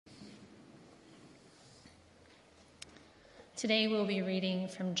Today we'll be reading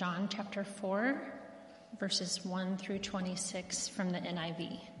from John chapter 4, verses 1 through 26 from the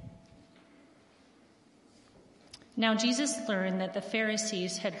NIV. Now Jesus learned that the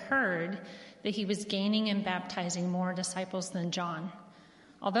Pharisees had heard that he was gaining and baptizing more disciples than John,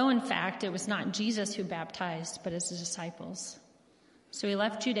 although in fact it was not Jesus who baptized, but his disciples. So he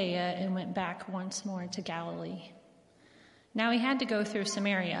left Judea and went back once more to Galilee. Now he had to go through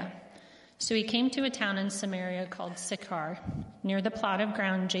Samaria. So he came to a town in Samaria called Sychar, near the plot of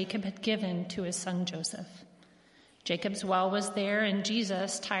ground Jacob had given to his son Joseph. Jacob's well was there, and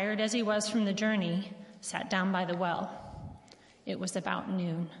Jesus, tired as he was from the journey, sat down by the well. It was about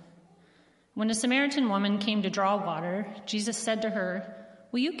noon. When a Samaritan woman came to draw water, Jesus said to her,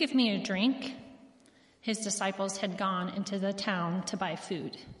 "Will you give me a drink?" His disciples had gone into the town to buy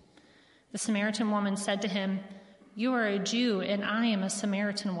food. The Samaritan woman said to him, "You are a Jew, and I am a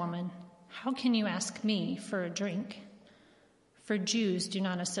Samaritan woman. How can you ask me for a drink?" For Jews do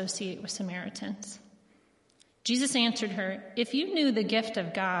not associate with Samaritans. Jesus answered her, "If you knew the gift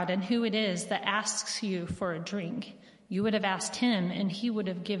of God and who it is that asks you for a drink, you would have asked him, and he would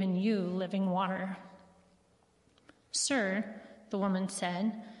have given you living water." "Sir," the woman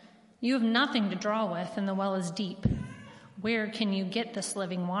said, "you have nothing to draw with, and the well is deep. Where can you get this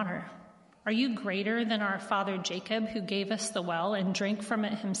living water? Are you greater than our father Jacob, who gave us the well and drank from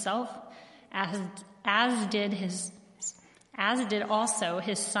it himself, as did also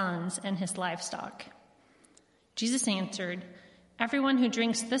his sons and his livestock?" Jesus answered, "Everyone who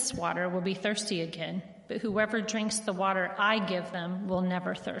drinks this water will be thirsty again, but whoever drinks the water I give them will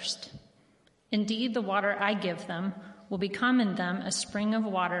never thirst. Indeed, the water I give them will become in them a spring of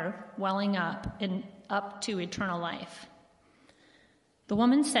water welling up to eternal life." The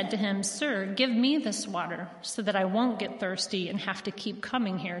woman said to him, "Sir, give me this water so that I won't get thirsty and have to keep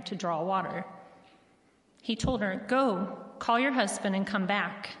coming here to draw water." He told her, "Go, call your husband and come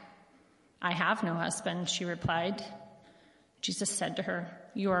back." "I have no husband," she replied. Jesus said to her,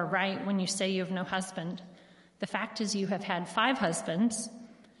 "You are right when you say you have no husband. The fact is you have had 5 husbands,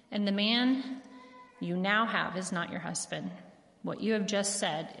 and the man you now have is not your husband. What you have just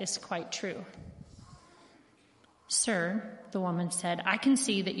said is quite true." "Sir," the woman said, "I can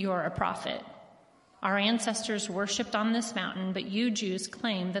see that you are a prophet. Our ancestors worshipped on this mountain, but you Jews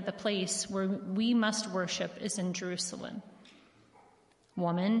claim that the place where we must worship is in Jerusalem."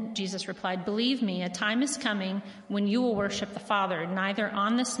 "Woman," Jesus replied, "believe me, a time is coming when you will worship the Father, neither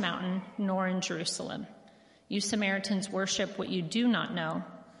on this mountain nor in Jerusalem. You Samaritans worship what you do not know.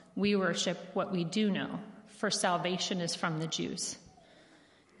 We worship what we do know, for salvation is from the Jews.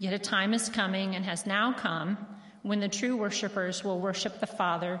 Yet a time is coming and has now come when the true worshipers will worship the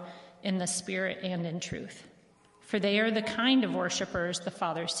Father in the Spirit and in truth, for they are the kind of worshipers the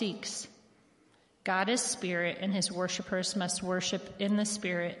Father seeks. God is Spirit, and his worshipers must worship in the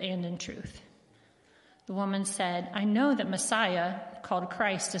Spirit and in truth." The woman said, "I know that Messiah, called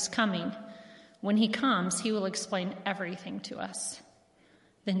Christ, is coming. When he comes, he will explain everything to us."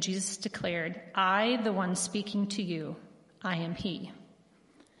 Then Jesus declared, "I, the one speaking to you, I am he."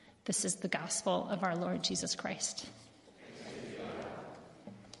 This is the gospel of our Lord Jesus Christ.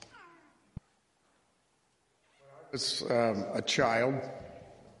 When I was a child,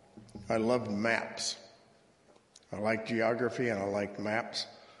 I loved maps. I liked geography and I liked maps.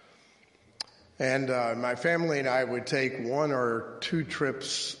 And my family and I would take 1 or 2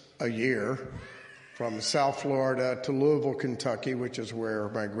 trips a year from South Florida to Louisville, Kentucky, which is where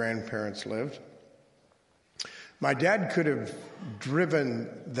my grandparents lived. My dad could have driven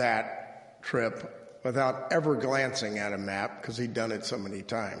that trip without ever glancing at a map because he'd done it so many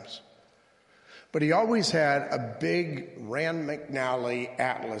times. But he always had a big Rand McNally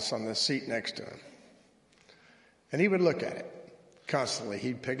atlas on the seat next to him. And he would look at it constantly.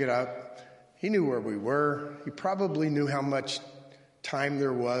 He'd pick it up. He knew where we were. He probably knew how much time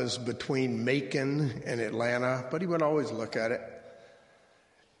there was between Macon and Atlanta, but he would always look at it.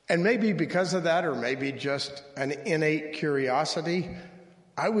 And maybe because of that, or maybe just an innate curiosity,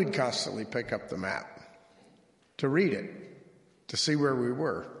 I would constantly pick up the map to read it, to see where we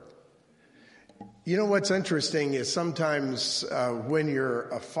were. You know what's interesting is sometimes when you're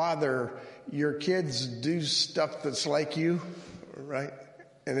a father, your kids do stuff that's like you, right?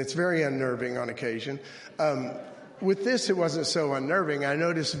 And it's very unnerving on occasion. With this, it wasn't so unnerving. I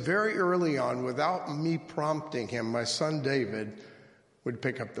noticed very early on, without me prompting him, my son David would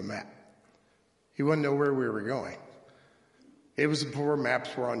pick up the map. He wouldn't know where we were going. It was before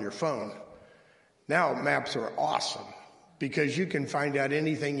maps were on your phone. Now maps are awesome because you can find out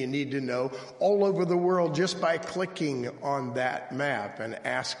anything you need to know all over the world just by clicking on that map and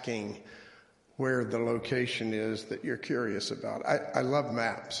asking, where the location is that you're curious about. I love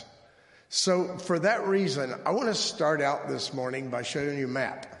maps. So for that reason, I want to start out this morning by showing you a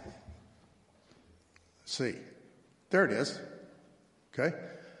map. See, there it is. Okay.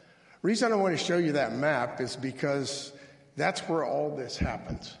 Reason I want to show you that map is because that's where all this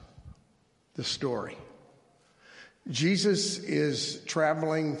happens. The story. Jesus is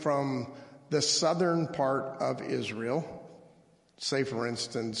traveling from the southern part of Israel, say for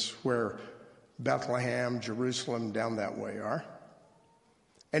instance where Bethlehem, Jerusalem, down that way are.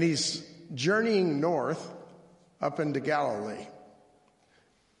 And he's journeying north up into Galilee.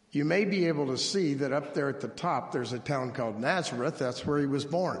 You may be able to see that up there at the top there's a town called Nazareth. That's where he was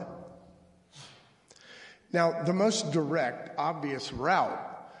born. Now, the most direct, obvious route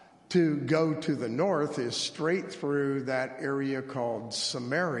to go to the north is straight through that area called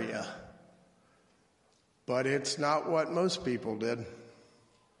Samaria. But it's not what most people did.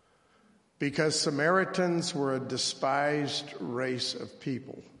 Because Samaritans were a despised race of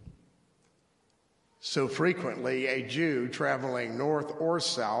people. So frequently, a Jew traveling north or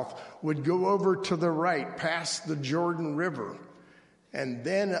south would go over to the right past the Jordan River and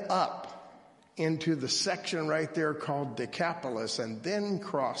then up into the section right there called Decapolis and then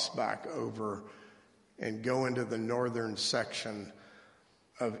cross back over and go into the northern section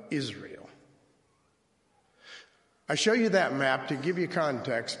of Israel. I show you that map to give you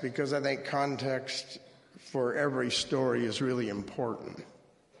context because I think context for every story is really important.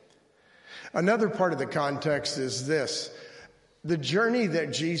 Another part of the context is this. The journey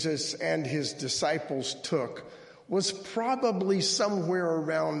that Jesus and his disciples took was probably somewhere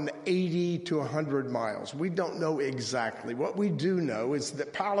around 80 to 100 miles. We don't know exactly. What we do know is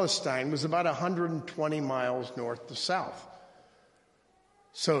that Palestine was about 120 miles north to south.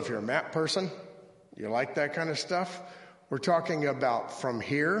 So if you're a map person, you like that kind of stuff, we're talking about from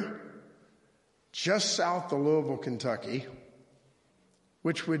here, just south of Louisville, Kentucky,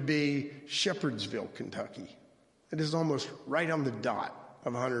 which would be Shepherdsville, Kentucky. It is almost right on the dot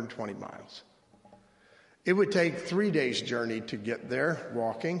of 120 miles. It would take 3 days' journey to get there,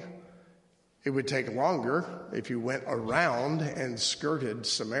 walking. It would take longer if you went around and skirted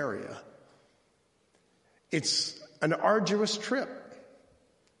Samaria. It's an arduous trip.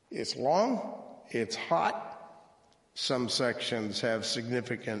 It's long, it's hot. Some sections have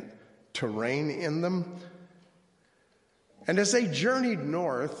significant terrain in them. And as they journeyed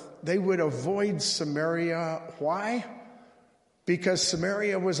north, they would avoid Samaria. Why? Because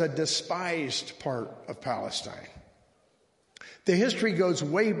Samaria was a despised part of Palestine. The history goes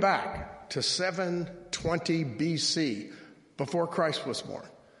way back to 720 BC, before Christ was born.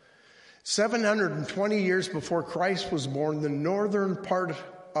 720 years before Christ was born, the northern part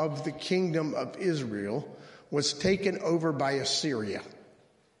of the kingdom of Israel was taken over by Assyria.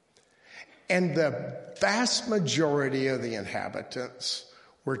 And the vast majority of the inhabitants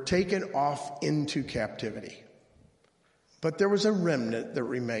were taken off into captivity. But there was a remnant that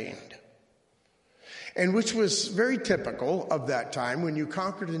remained. And which was very typical of that time. When you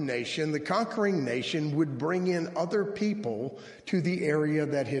conquered a nation, the conquering nation would bring in other people to the area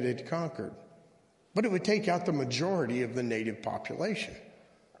that it had conquered. But it would take out the majority of the native population.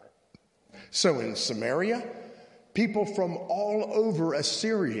 So in Samaria, people from all over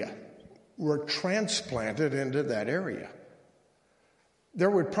Assyria were transplanted into that area. There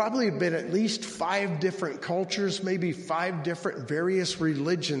would probably have been at least 5 different cultures, maybe 5 different various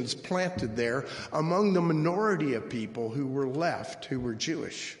religions planted there among the minority of people who were left who were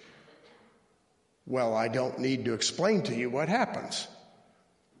Jewish. Well, I don't need to explain to you what happens.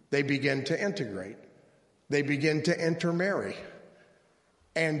 They begin to integrate. They begin to intermarry.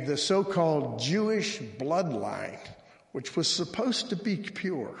 And the so-called Jewish bloodline, which was supposed to be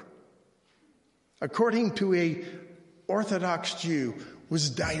pure, according to a Orthodox Jew, was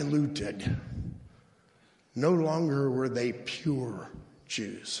diluted. No longer were they pure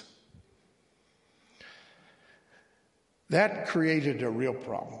Jews. That created a real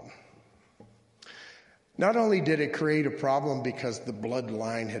problem. Not only did it create a problem because the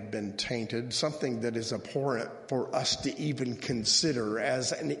bloodline had been tainted, something that is abhorrent for us to even consider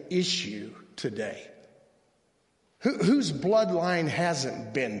as an issue today. Whose bloodline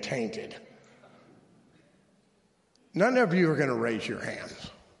hasn't been tainted? None of you are going to raise your hands.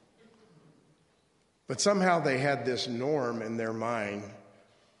 But somehow they had this norm in their mind,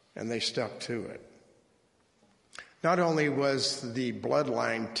 and they stuck to it. Not only was the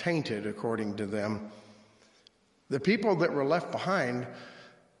bloodline tainted, according to them, the people that were left behind,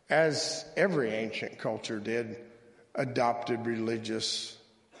 as every ancient culture did, adopted religious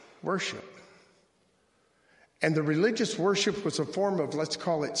worship. And the religious worship was a form of, let's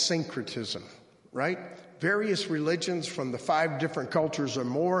call it syncretism. right? Various religions from the 5 different cultures or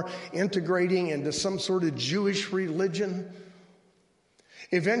more integrating into some sort of Jewish religion.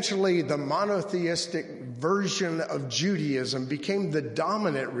 Eventually, the monotheistic version of Judaism became the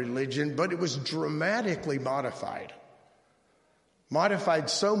dominant religion, but it was dramatically modified. Modified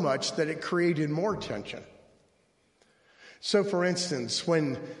so much that it created more tension. So, for instance,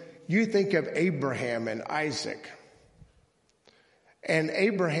 when you think of Abraham and Isaac, and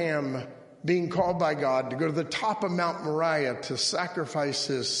Abraham being called by God to go to the top of Mount Moriah to sacrifice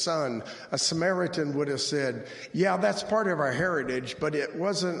his son, a Samaritan would have said, yeah, that's part of our heritage, but it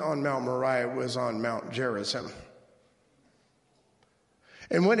wasn't on Mount Moriah, it was on Mount Gerizim.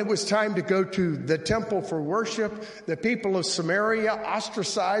 And when it was time to go to the temple for worship, the people of Samaria,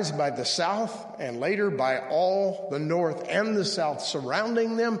 ostracized by the south and later by all the north and the south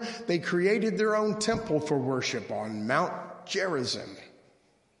surrounding them, they created their own temple for worship on Mount Gerizim.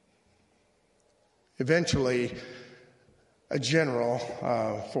 Eventually, a general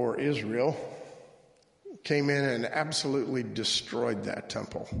for Israel came in and absolutely destroyed that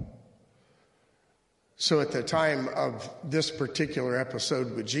temple. So at the time of this particular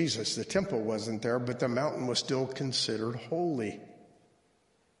episode with Jesus, the temple wasn't there, but the mountain was still considered holy.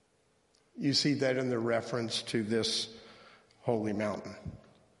 You see that in the reference to this holy mountain.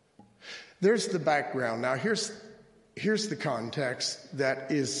 There's the background. Now here's the context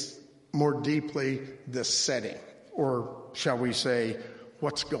that is more deeply the setting, or shall we say,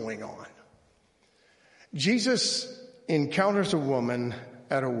 what's going on. Jesus encounters a woman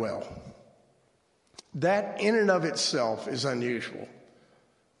at a well. That in and of itself is unusual.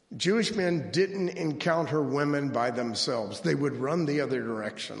 Jewish men didn't encounter women by themselves. They would run the other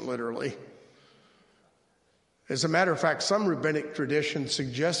direction, literally. As a matter of fact, some rabbinic tradition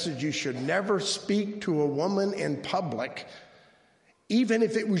suggested you should never speak to a woman in public, even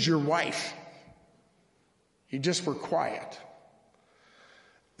if it was your wife. You just were quiet.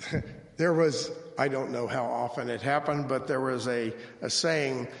 There was, I don't know how often it happened, but there was a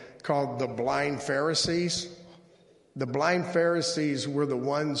saying called the blind Pharisees. The blind Pharisees were the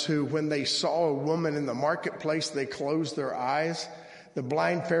ones who, when they saw a woman in the marketplace, they closed their eyes. The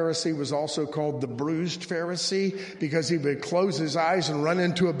blind Pharisee was also called the bruised Pharisee because he would close his eyes and run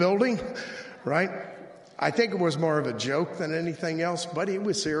into a building, right? I think it was more of a joke than anything else, but it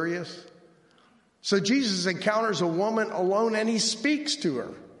was serious. So Jesus encounters a woman alone and he speaks to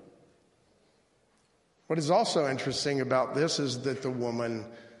her. What is also interesting about this is that the woman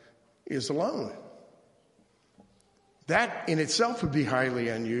is alone. That in itself would be highly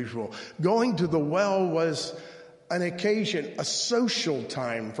unusual. Going to the well was an occasion, a social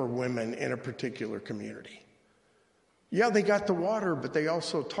time for women in a particular community. Yeah, they got the water, but they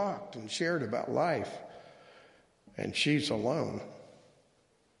also talked and shared about life. And she's alone.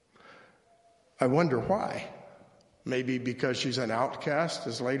 I wonder why. Maybe because she's an outcast,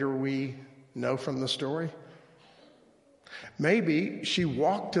 as later we know from the story. Maybe she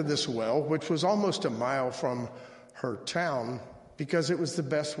walked to this well, which was almost a mile from her town, because it was the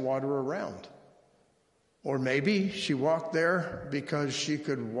best water around. Or maybe she walked there because she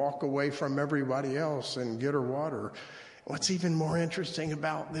could walk away from everybody else and get her water. What's even more interesting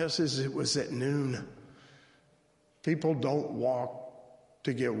about this is it was at noon. People don't walk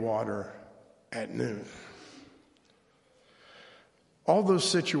to get water at noon. All those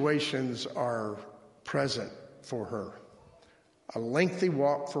situations are present for her. A lengthy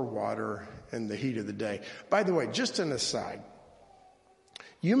walk for water in the heat of the day. By the way, just an aside.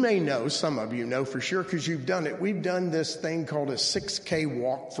 You may know, some of you know for sure because you've done it. We've done this thing called a 6K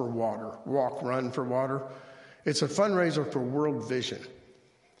walk for water. Walk, run for water. It's a fundraiser for World Vision.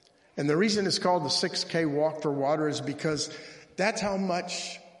 And the reason it's called the 6K walk for water is because that's how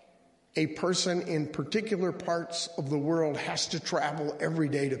much a person in particular parts of the world has to travel every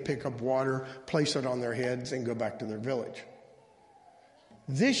day to pick up water, place it on their heads, and go back to their village.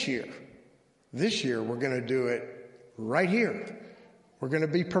 This year we're going to do it right here. We're going to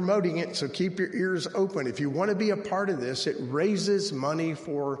be promoting it, so keep your ears open. If you want to be a part of this, it raises money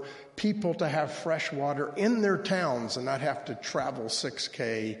for people to have fresh water in their towns and not have to travel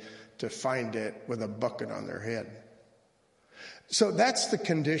 6K to find it with a bucket on their head. So that's the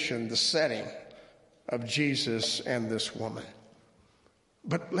condition, the setting of Jesus and this woman.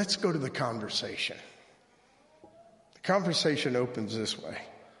 But let's go to the conversation. The conversation opens this way.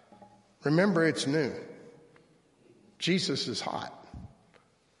 Remember, it's noon. Jesus is hot.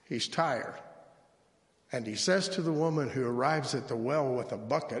 He's tired. And he says to the woman who arrives at the well with a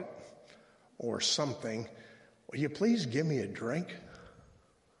bucket or something, will you please give me a drink?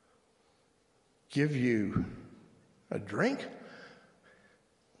 Give you a drink?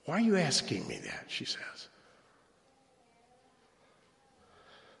 Why are you asking me that? She says.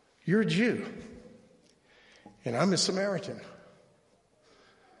 You're a Jew, and I'm a Samaritan.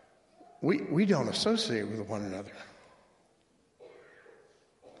 We don't associate with one another.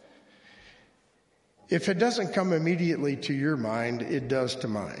 If it doesn't come immediately to your mind, it does to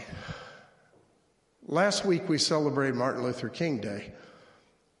mine. Last week we celebrated Martin Luther King Day.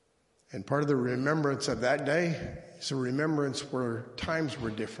 And part of the remembrance of that day is a remembrance where times were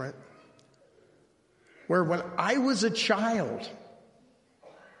different. Where when I was a child,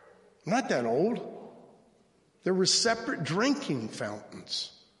 not that old, there were separate drinking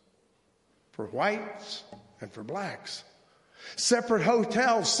fountains for whites and for blacks. Separate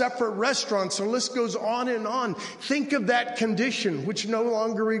hotels, separate restaurants, the list goes on and on. Think of that condition which no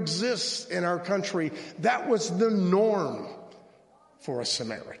longer exists in our country. That was the norm for a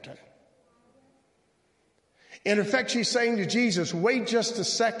Samaritan. In effect, she's saying to Jesus, wait just a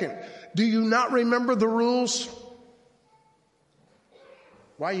second. Do you not remember the rules?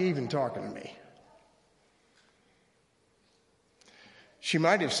 Why are you even talking to me? She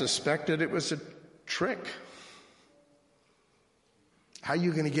might have suspected it was a trick. How are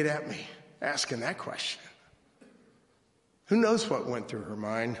you going to get at me asking that question? Who knows what went through her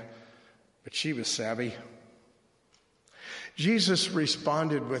mind, but she was savvy. Jesus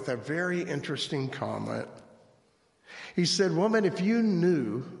responded with a very interesting comment. He said, woman, if you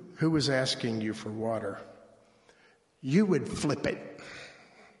knew who was asking you for water, you would flip it.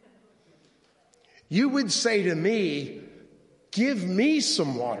 You would say to me, give me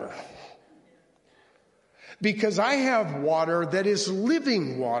some water. Because I have water that is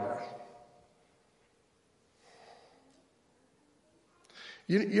living water.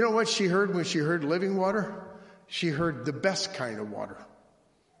 You know what she heard when she heard living water? She heard the best kind of water.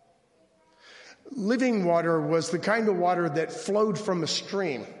 Living water was the kind of water that flowed from a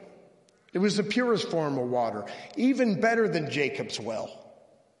stream. It was the purest form of water, even better than Jacob's well.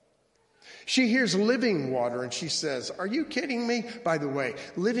 She hears living water and she says, are you kidding me? By the way,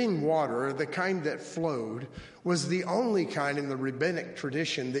 living water, the kind that flowed, was the only kind in the rabbinic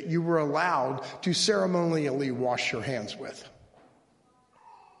tradition that you were allowed to ceremonially wash your hands with.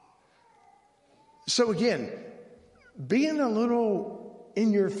 So again, being a little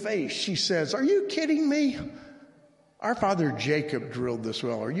in your face, she says, are you kidding me? Our father Jacob drilled this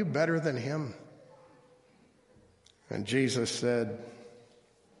well. Are you better than him? And Jesus said,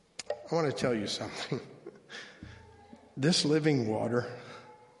 I want to tell you something. This living water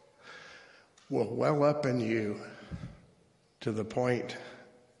will well up in you to the point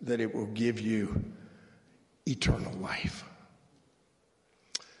that it will give you eternal life.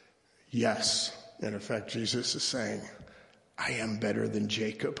 Yes, in effect, Jesus is saying, I am better than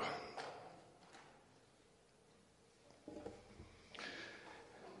Jacob.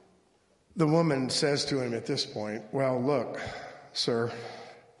 The woman says to him at this point, well, look, sir,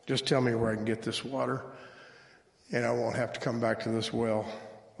 just tell me where I can get this water, and I won't have to come back to this well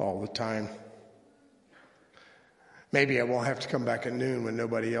all the time. Maybe I won't have to come back at noon when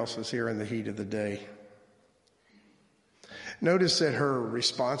nobody else is here in the heat of the day. Notice that her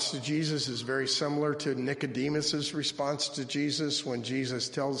response to Jesus is very similar to Nicodemus's response to Jesus when Jesus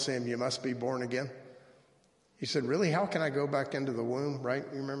tells him, you must be born again. He said, really, how can I go back into the womb, right?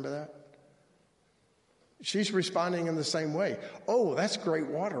 You remember that? She's responding in the same way. Oh, that's great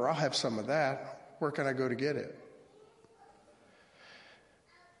water. I'll have some of that. Where can I go to get it?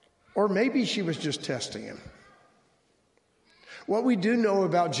 Or maybe she was just testing him. What we do know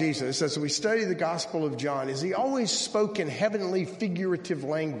about Jesus as we study the Gospel of John is he always spoke in heavenly figurative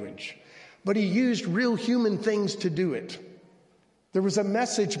language, but he used real human things to do it. There was a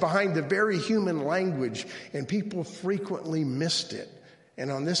message behind the very human language, and people frequently missed it.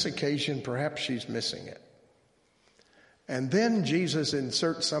 And on this occasion, perhaps she's missing it. And then Jesus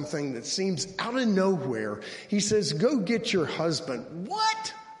inserts something that seems out of nowhere. He says, go get your husband.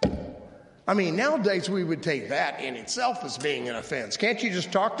 What? I mean, nowadays we would take that in itself as being an offense. Can't you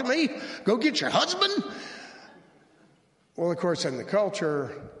just talk to me? Go get your husband? Well, of course, in the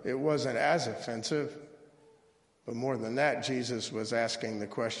culture, it wasn't as offensive. But more than that, Jesus was asking the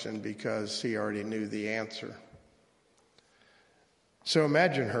question because he already knew the answer. So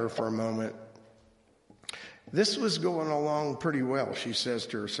imagine her for a moment. This was going along pretty well, she says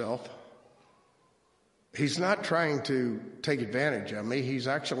to herself. He's not trying to take advantage of me. He's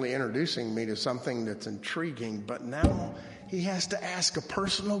actually introducing me to something that's intriguing. But now he has to ask a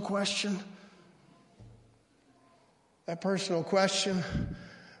personal question. That personal question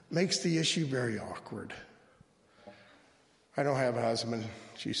makes the issue very awkward. I don't have a husband,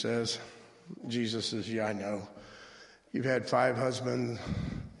 she says. Jesus says, yeah, I know. You've had 5 husbands,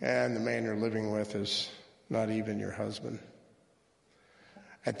 and the man you're living with is not even your husband.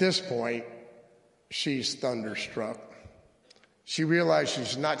 At this point, she's thunderstruck. She realizes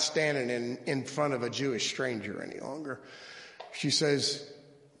she's not standing in front of a Jewish stranger any longer. She says,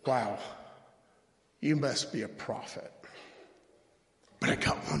 wow, you must be a prophet. But I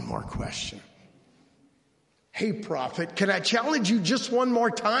got one more question. Hey, prophet, can I challenge you just one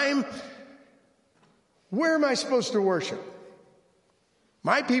more time? Where am I supposed to worship?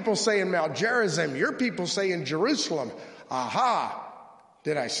 My people say in Mount Gerizim. Your people say in Jerusalem. Aha!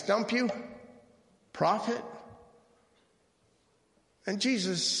 Did I stump you, prophet? And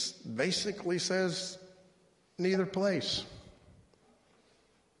Jesus basically says, neither place.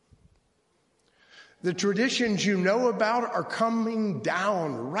 The traditions you know about are coming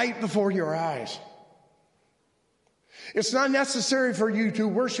down right before your eyes. It's not necessary for you to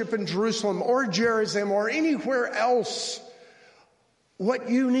worship in Jerusalem or Gerizim or anywhere else.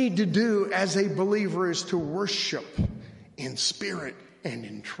 What you need to do as a believer is to worship in spirit and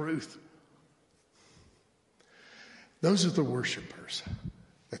in truth. Those are the worshipers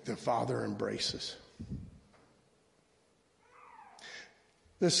that the Father embraces.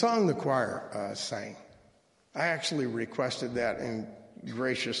 The song the choir sang, I actually requested that, and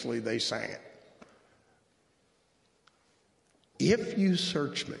graciously they sang it. If you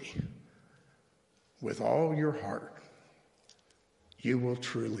search me with all your heart, you will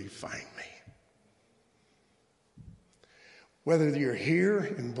truly find me. Whether you're here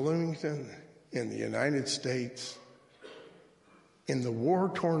in Bloomington, in the United States, in the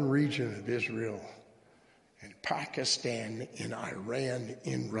war-torn region of Israel, in Pakistan, in Iran,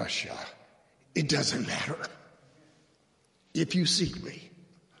 in Russia, it doesn't matter. If you seek me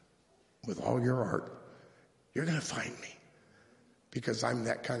with all your heart, you're going to find me, because I'm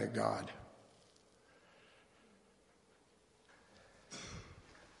that kind of God.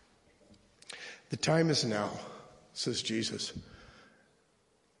 The time is now, says Jesus.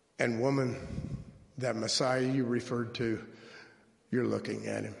 And woman, that Messiah you referred to, you're looking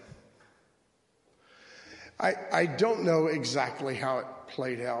at him. I don't know exactly how it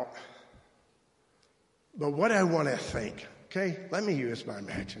played out. But what I want to think, okay, let me use my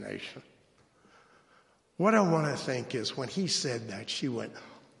imagination. What I want to think is when he said that, she went,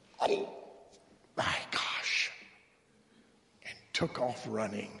 oh my gosh, and took off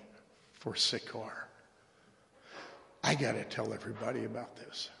running for Sychar. I got to tell everybody about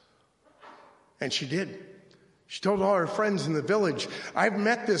this. And she did. She told all her friends in the village, I've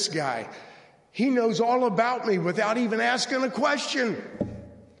met this guy. He knows all about me without even asking a question.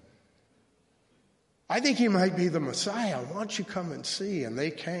 I think he might be the Messiah. Why don't you come and see? And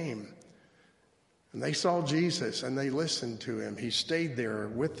they came. And they saw Jesus and they listened to him. He stayed there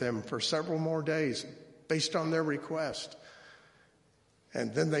with them for several more days based on their request.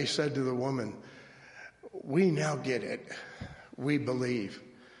 And then they said to the woman, we now get it. We believe.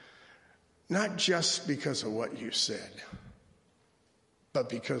 Not just because of what you said, but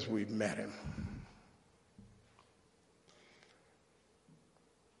because we've met him.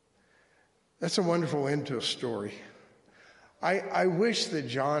 That's a wonderful end to a story. I wish that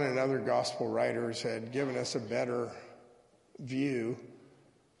John and other gospel writers had given us a better view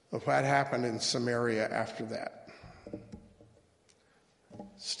of what happened in Samaria after that.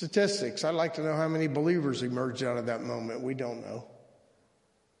 Statistics. I'd like to know how many believers emerged out of that moment. We don't know.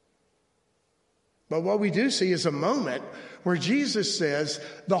 But what we do see is a moment where Jesus says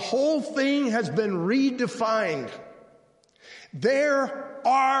the whole thing has been redefined. There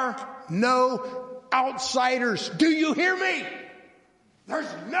are no outsiders. Do you hear me?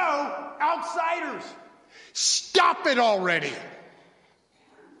 There's no outsiders. Stop it already.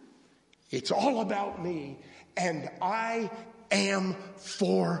 It's all about me, and I am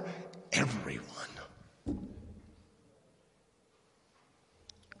for everyone.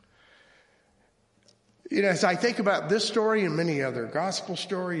 You know, as I think about this story and many other gospel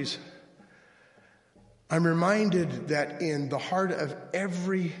stories, I'm reminded that in the heart of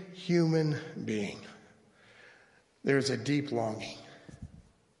every human being, there's a deep longing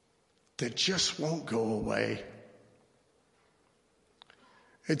that just won't go away.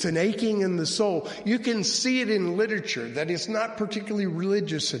 It's an aching in the soul. You can see it in literature that is not particularly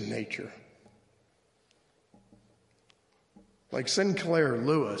religious in nature. Like Sinclair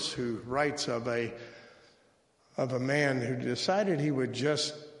Lewis, who writes of a man who decided he would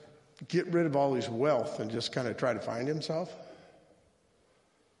just get rid of all his wealth and just kind of try to find himself.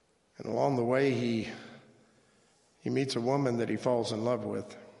 And along the way, he meets a woman that he falls in love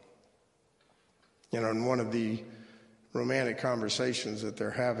with. You know, in one of the romantic conversations that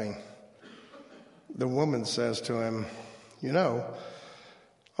they're having, the woman says to him, you know,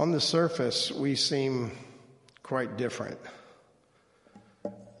 On the surface, we seem quite different.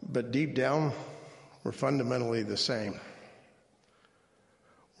 But deep down, we're fundamentally the same.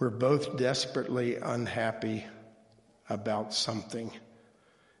 We're both desperately unhappy about something,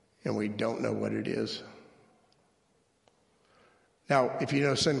 and we don't know what it is. Now, if you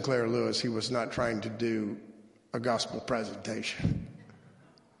know Sinclair Lewis, he was not trying to do a gospel presentation.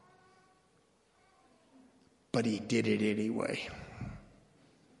 But he did it anyway.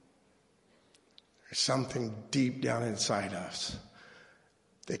 There's something deep down inside us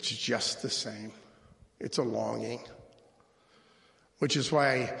that's just the same. It's a longing. Which is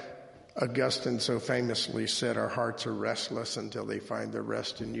why Augustine so famously said, our hearts are restless until they find their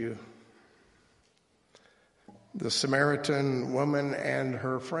rest in you. The Samaritan woman and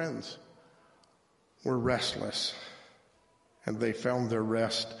her friends were restless, and they found their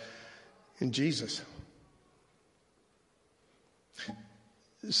rest in Jesus.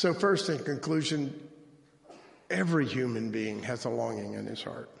 So first, in conclusion, every human being has a longing in his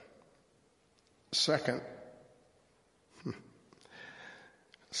heart. Second,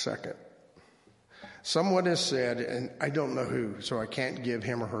 someone has said, and I don't know who, so I can't give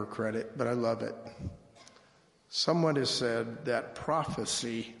him or her credit, but I love it. Someone has said that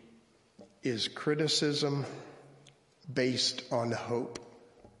prophecy is criticism based on hope.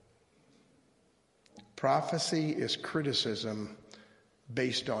 Prophecy is criticism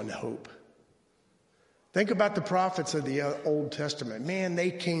based on hope. Think about the prophets of the Old Testament. Man,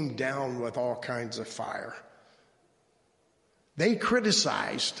 they came down with all kinds of fire. They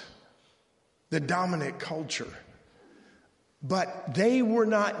criticized the dominant culture, but they were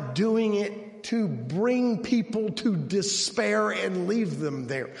not doing it to bring people to despair and leave them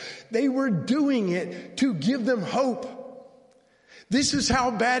there. They were doing it to give them hope. This is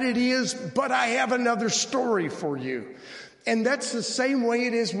how bad it is, but I have another story for you. And that's the same way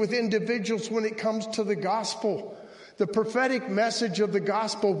it is with individuals when it comes to the gospel. The prophetic message of the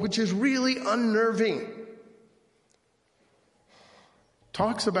gospel, which is really unnerving,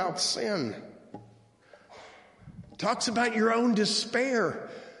 talks about sin. Talks about your own despair.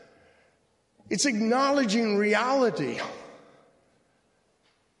 It's acknowledging reality.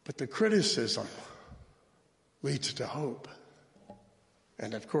 But the criticism leads to hope.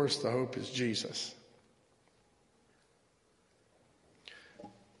 And of course, the hope is Jesus.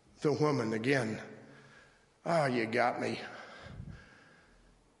 The woman, again, you got me.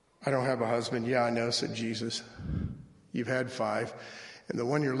 I don't have a husband. Yeah, I know, said Jesus. You've had 5. And the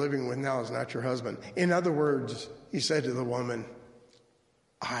one you're living with now is not your husband. In other words, he said to the woman,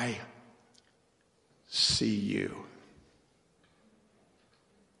 I see you.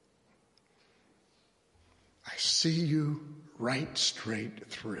 I see you right straight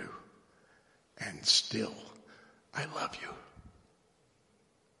through. And still, I love you.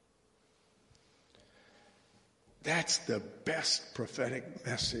 That's the best prophetic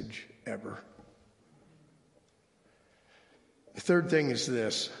message ever. The third thing is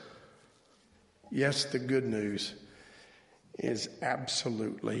this. Yes, the good news is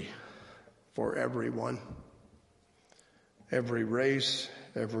absolutely for everyone. Every race,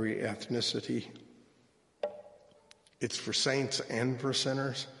 every ethnicity. It's for saints and for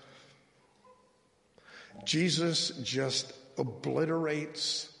sinners. Jesus just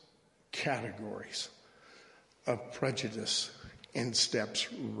obliterates categories of prejudice and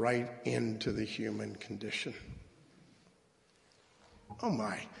steps right into the human condition. Oh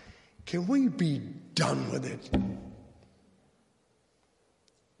my, can we be done with it?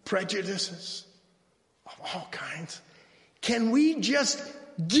 Prejudices of all kinds. Can we just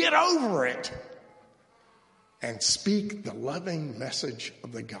get over it and speak the loving message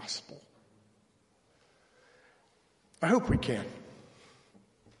of the gospel? I hope we can.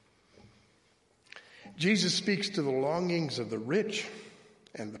 Jesus speaks to the longings of the rich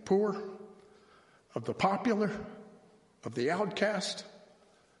and the poor, of the popular, of the outcast.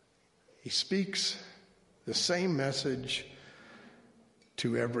 He speaks the same message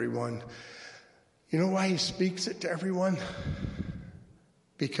to everyone. You know why he speaks it to everyone?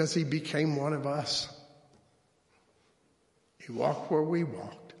 Because he became one of us. He walked where we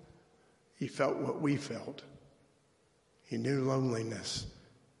walked. He felt what we felt. He knew loneliness.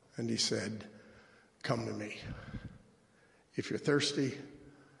 And he said, come to me. If you're thirsty,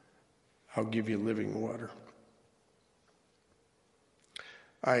 I'll give you living water.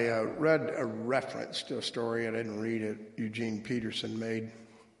 I read a reference to a story, I didn't read it, Eugene Peterson made.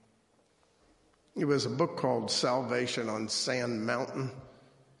 It was a book called Salvation on Sand Mountain.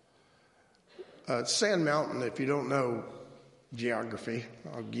 Sand Mountain, if you don't know geography,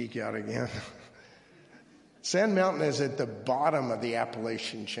 I'll geek out again. Sand Mountain is at the bottom of the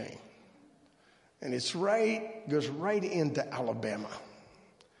Appalachian chain. And goes right into Alabama.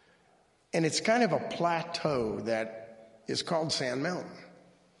 And it's kind of a plateau that is called Sand Mountain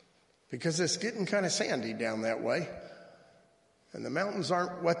because it's getting kind of sandy down that way. And the mountains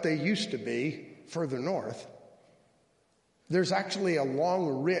aren't what they used to be further north. There's actually a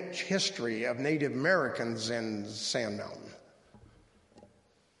long, rich history of Native Americans in Sand Mountain.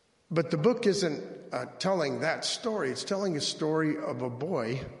 But the book isn't telling that story. It's telling a story of a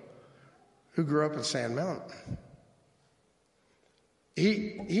boy who grew up in Sand Mountain.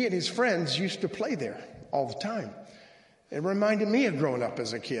 He and his friends used to play there all the time. It reminded me of growing up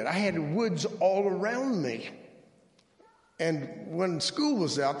as a kid. I had woods all around me. And when school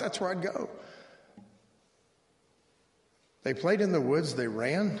was out, that's where I'd go. They played in the woods, they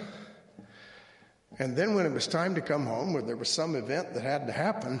ran. And then when it was time to come home, or there was some event that had to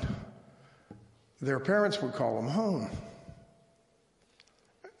happen, their parents would call them home.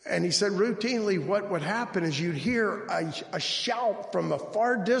 And he said routinely what would happen is you'd hear a shout from a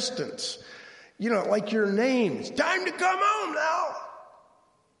far distance, like your name. It's time to come home now.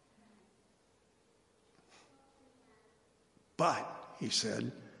 But, he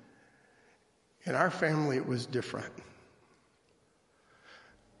said, in our family it was different.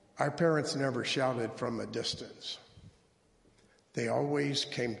 Our parents never shouted from a distance. They always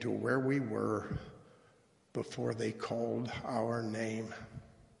came to where we were before they called our name.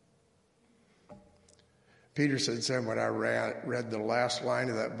 Peterson said when I read the last line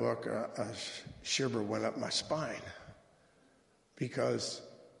of that book, a shiver went up my spine because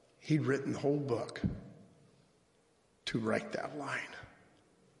he'd written the whole book to write that line.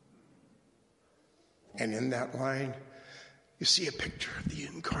 And in that line, you see a picture of the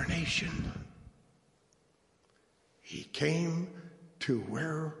incarnation. He came to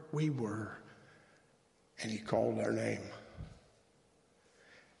where we were, and he called our name.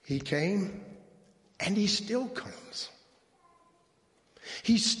 He came, and he still comes.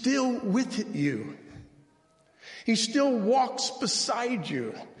 He's still with you. He still walks beside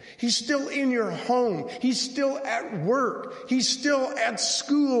you. He's still in your home. He's still at work. He's still at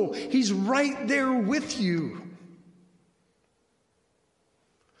school. He's right there with you.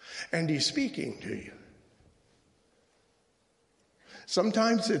 And he's speaking to you.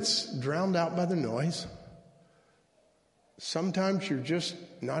 Sometimes it's drowned out by the noise. Sometimes you're just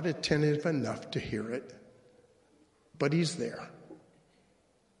not attentive enough to hear it. But he's there.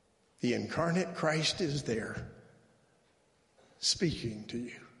 The incarnate Christ is there, speaking to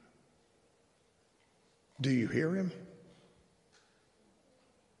you. Do you hear him?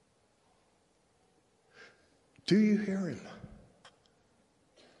 Do you hear him?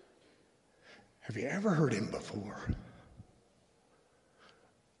 Have you ever heard him before?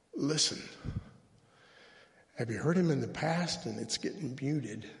 Listen. Have you heard him in the past and it's getting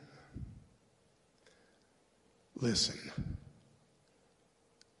muted? Listen.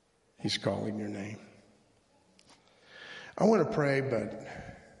 He's calling your name. I want to pray, but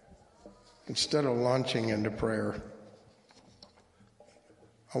instead of launching into prayer,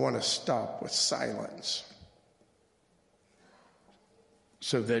 I want to stop with silence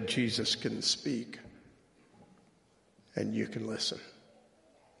so that Jesus can speak and you can listen.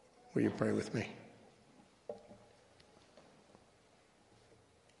 Will you pray with me?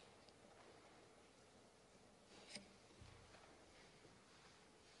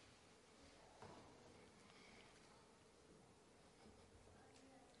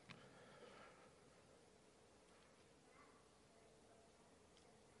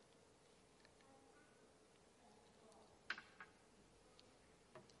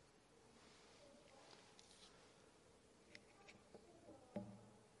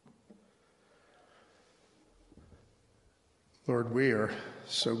 Lord, we are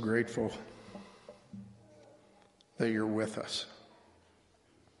so grateful that you're with us.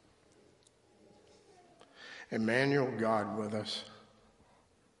 Emmanuel, God with us.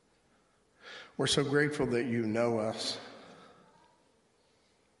 We're so grateful that you know us.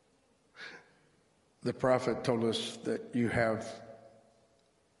 The prophet told us that you have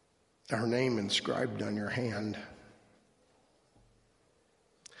our name inscribed on your hand.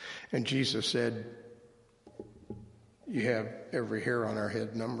 And Jesus said, you have every hair on our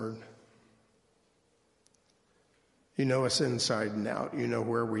head numbered. You know us inside and out. You know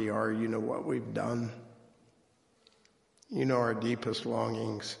where we are. You know what we've done. You know our deepest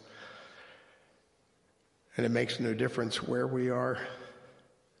longings. And it makes no difference where we are.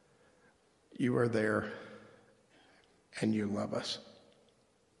 You are there and you love us.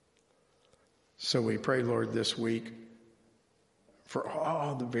 So we pray, Lord, this week for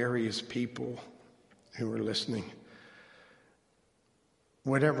all the various people who are listening,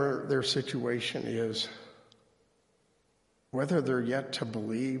 whatever their situation is, whether they're yet to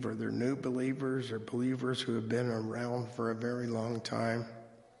believe or they're new believers or believers who have been around for a very long time,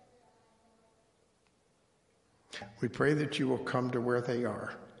 we pray that you will come to where they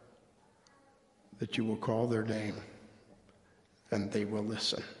are, that you will call their name, and they will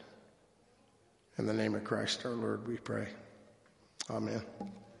listen. In the name of Christ our Lord we pray. Amen.